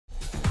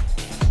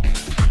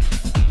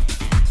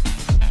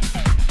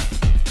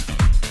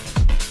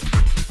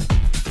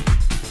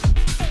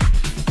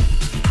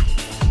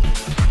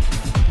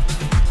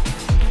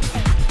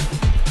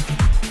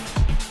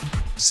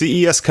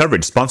CES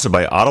coverage sponsored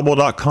by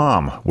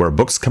Audible.com, where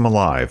books come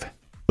alive.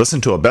 Listen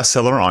to a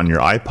bestseller on your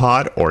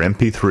iPod or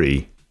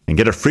MP3 and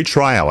get a free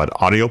trial at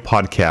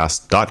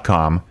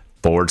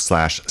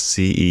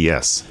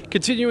audiopodcast.com/CES.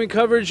 Continuing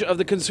coverage of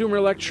the Consumer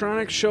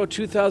Electronics Show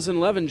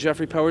 2011,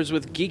 Jeffrey Powers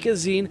with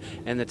Geekazine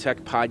and the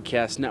Tech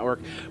Podcast Network.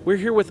 We're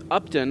here with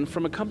Upton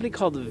from a company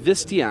called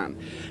Visteon.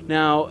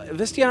 Now,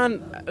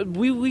 Visteon,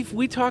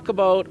 we talk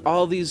about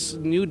all these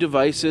new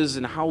devices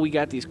and how we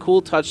got these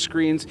cool touch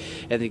screens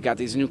and they got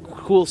these new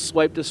cool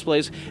swipe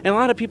displays. And a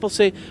lot of people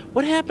say,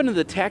 what happened to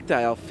the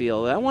tactile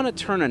feel? I want to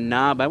turn a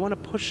knob. I want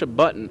to push a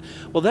button.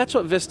 Well, that's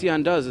what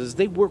Visteon does, is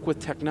they work with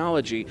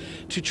technology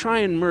to try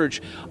and merge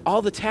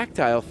all the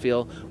tactile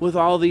feel with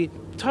all the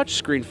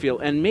touchscreen feel,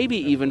 and maybe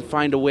even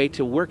find a way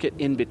to work it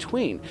in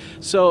between.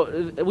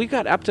 So we've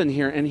got Upton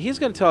here, and he's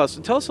going to tell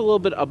us a little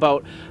bit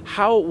about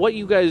what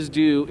you guys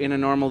do in a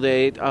normal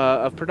day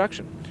of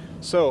production.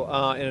 So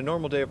in a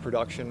normal day of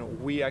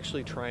production, we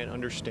actually try and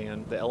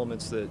understand the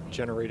elements that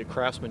generate a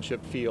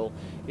craftsmanship feel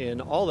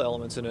in all the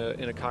elements in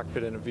a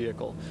cockpit in a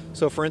vehicle.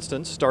 So for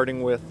instance,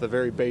 starting with the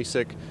very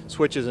basic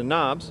switches and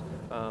knobs,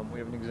 we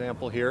have an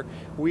example here.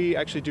 We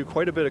actually do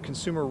quite a bit of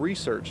consumer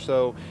research.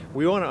 So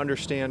we want to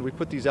understand, we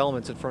put these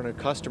elements in front of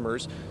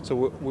customers, so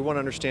we want to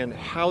understand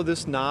how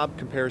this knob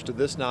compares to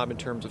this knob in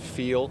terms of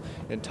feel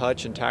and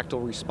touch and tactile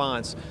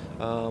response,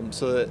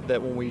 so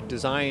that when we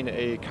design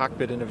a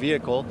cockpit in a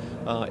vehicle,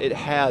 it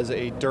has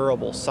a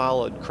durable,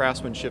 solid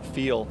craftsmanship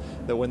feel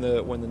that when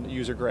the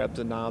user grabs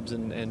the knobs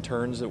and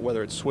turns,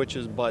 whether it's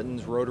switches,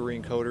 buttons, rotary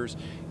encoders,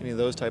 any of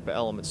those type of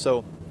elements.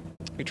 So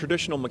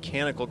traditional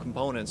mechanical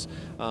components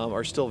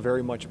are still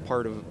very much a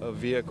part of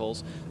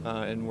vehicles,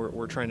 and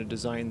we're trying to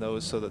design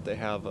those so that they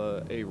have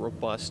a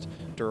robust,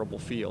 durable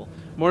feel.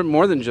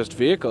 More than just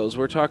vehicles,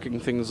 we're talking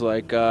things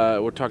like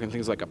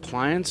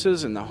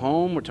appliances in the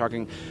home. We're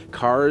talking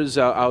cars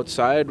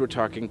outside. We're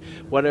talking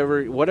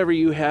whatever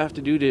you have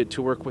to do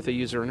to work with a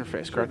user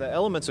interface. Correct? So the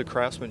elements of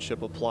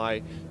craftsmanship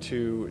apply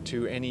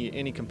to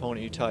any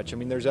component you touch. I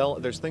mean,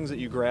 there's things that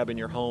you grab in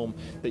your home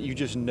that you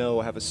just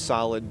know have a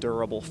solid,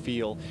 durable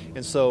feel.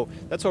 And so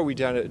that's why we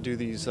do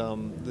these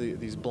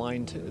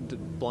blind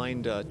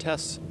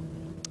tests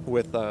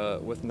with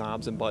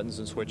knobs and buttons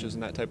and switches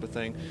and that type of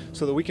thing,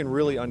 so that we can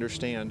really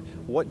understand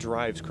what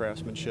drives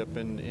craftsmanship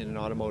in an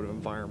automotive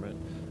environment.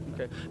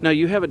 Okay. Now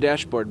you have a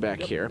dashboard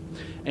back here,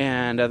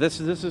 and this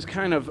is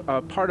kind of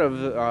part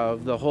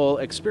of the whole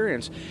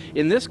experience.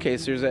 In this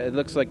case, it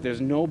looks like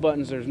there's no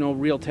buttons, there's no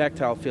real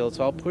tactile feel. It's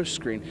all push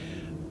screen.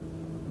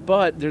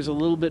 But there's a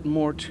little bit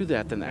more to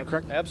that than that,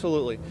 correct?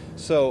 Absolutely.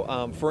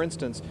 So, for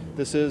instance,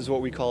 this is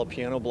what we call a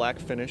piano black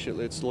finish.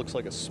 It looks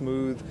like a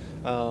smooth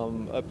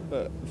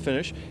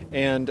finish.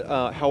 And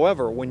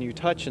however, when you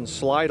touch and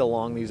slide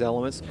along these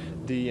elements,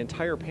 the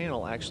entire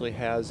panel actually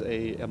has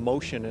a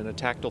motion and a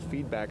tactile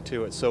feedback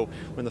to it. So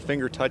when the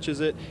finger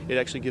touches it, it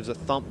actually gives a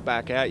thump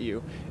back at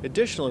you.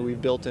 Additionally,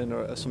 we've built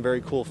in some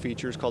very cool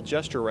features called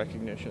gesture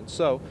recognition.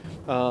 So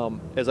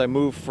as I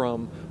move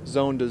from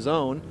zone to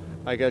zone,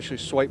 I can actually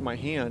swipe my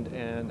hand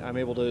and I'm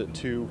able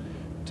to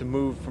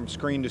move from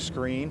screen to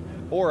screen,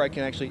 or I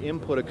can actually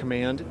input a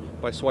command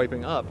by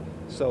swiping up.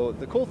 So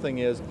the cool thing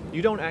is,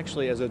 you don't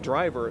actually, as a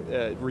driver,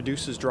 it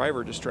reduces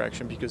driver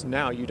distraction, because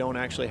now you don't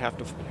actually have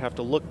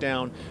to look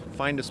down,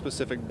 find a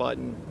specific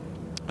button,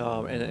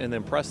 and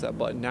then press that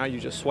button. Now you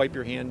just swipe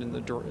your hand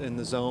in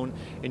the zone,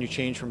 and you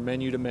change from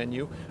menu to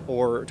menu,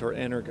 or to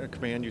enter a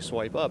command you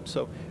swipe up.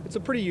 So it's a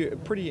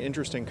pretty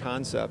interesting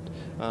concept,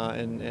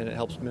 and it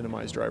helps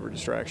minimize driver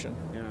distraction.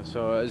 Yeah.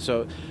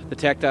 So the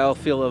tactile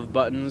feel of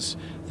buttons,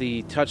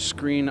 the touch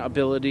screen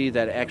ability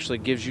that actually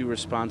gives you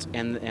response,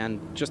 and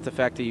just the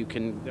fact that you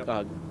can.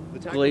 Yep. The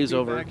glaze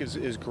over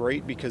is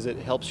great because it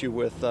helps you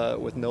with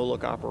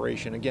no-look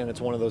operation. Again, it's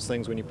one of those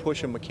things, when you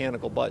push a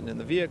mechanical button in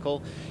the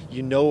vehicle,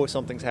 you know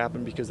something's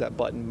happened because that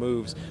button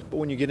moves. But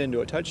when you get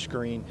into a touch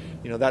screen,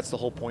 that's the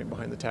whole point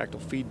behind the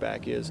tactile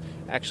feedback, is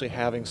actually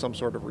having some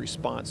sort of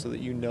response so that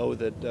you know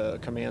that a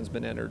command's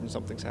been entered and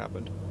something's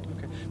happened.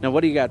 Okay. Now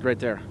what do you got right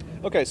there?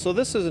 Okay, so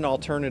this is an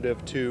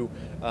alternative to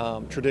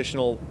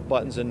traditional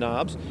buttons and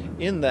knobs,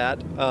 in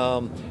that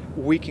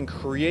we can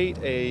create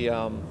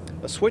a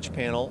switch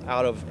panel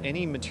out of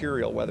any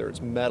material, whether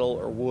it's metal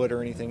or wood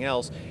or anything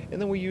else,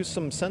 and then we use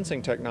some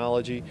sensing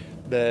technology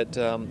that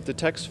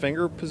detects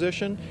finger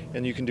position,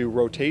 and you can do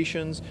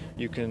rotations,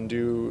 you can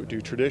do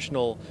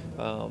traditional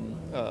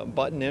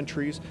button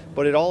entries,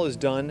 but it all is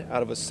done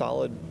out of a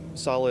solid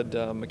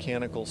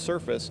mechanical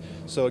surface.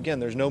 So again,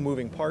 there's no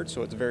moving parts,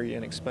 so it's very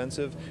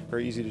inexpensive,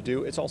 very easy to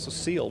do. It's also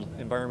sealed,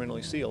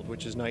 environmentally sealed,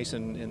 which is nice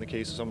in the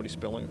case of somebody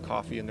spilling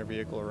coffee in their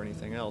vehicle or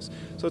anything else.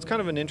 So it's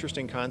kind of an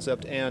interesting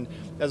concept, and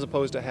as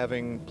opposed to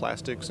having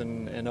plastics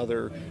and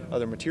other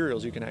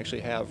materials, you can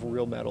actually have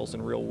real metals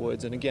and real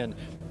woods, and again,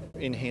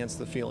 enhance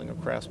the feeling of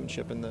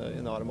craftsmanship in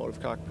the automotive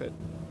cockpit.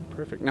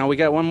 Perfect. Now we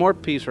got one more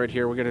piece right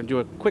here. We're going to do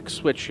a quick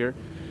switch here.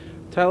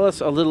 Tell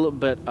us a little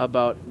bit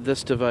about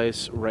this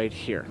device right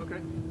here. Okay,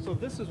 so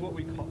this is what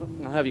we call...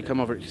 I'll have you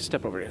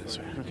step over here this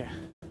way. Okay.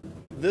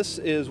 This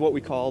is what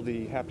we call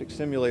the haptic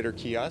simulator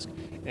kiosk,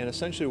 And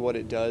essentially what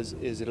it does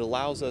is it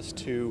allows us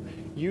to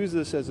use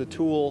this as a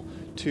tool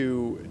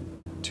to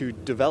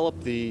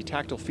develop the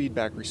tactile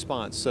feedback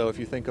response. So if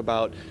you think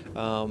about,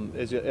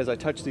 as I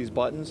touch these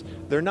buttons,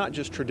 they're not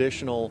just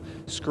traditional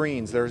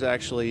screens. There's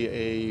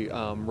actually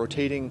a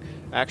rotating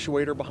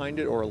actuator behind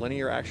it, or a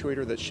linear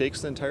actuator that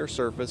shakes the entire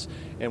surface,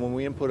 and when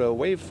we input a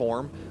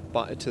waveform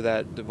to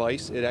that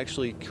device, it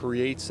actually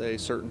creates a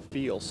certain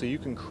feel. So you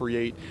can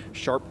create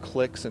sharp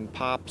clicks and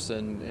pops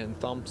and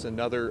thumps and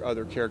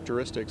other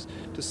characteristics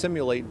to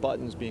simulate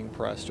buttons being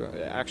pressed, or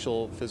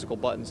actual physical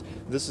buttons.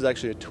 This is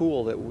actually a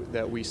tool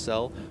that we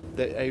sell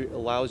that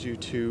allows you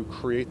to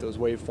create those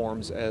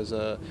waveforms as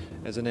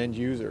an end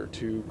user,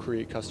 to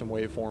create custom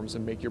waveforms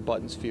and make your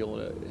buttons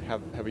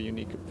have a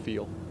unique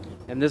feel.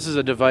 And this is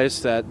a device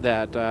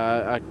that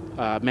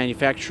a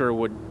manufacturer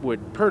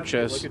would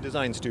purchase. Like a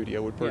design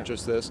studio would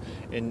purchase this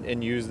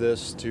and use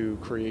this to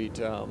create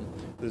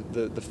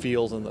the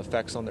feels and the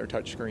effects on their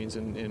touchscreens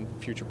in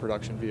future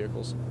production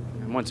vehicles.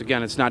 And once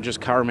again, it's not just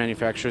car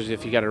manufacturers.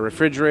 If you got a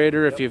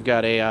refrigerator, if you've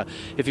got a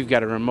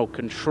remote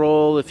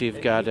control, if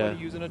you've got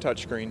using a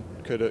touchscreen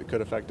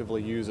could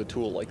effectively use a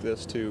tool like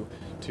this to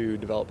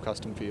develop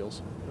custom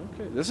feels.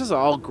 Okay, this is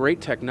all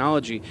great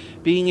technology.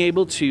 Being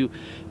able to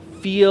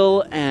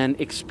feel and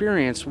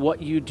experience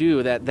what you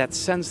do, that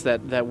sense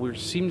that we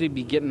seem to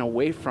be getting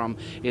away from,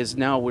 is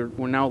now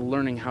we're now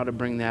learning how to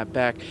bring that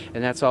back,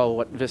 and that's all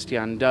what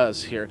Visteon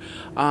does here.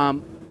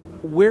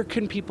 Where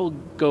can people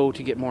go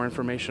to get more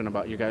information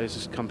about your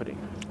guys' company?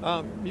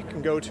 You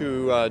can go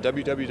to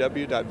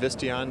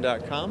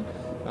www.visteon.com.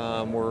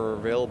 We're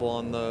available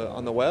on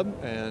the web,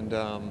 and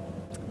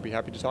be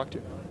happy to talk to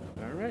you.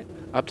 All right,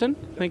 Upton,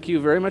 thank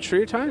you very much for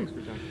your time.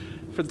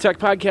 For the Tech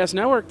Podcast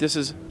Network, this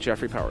is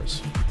Jeffrey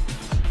Powers.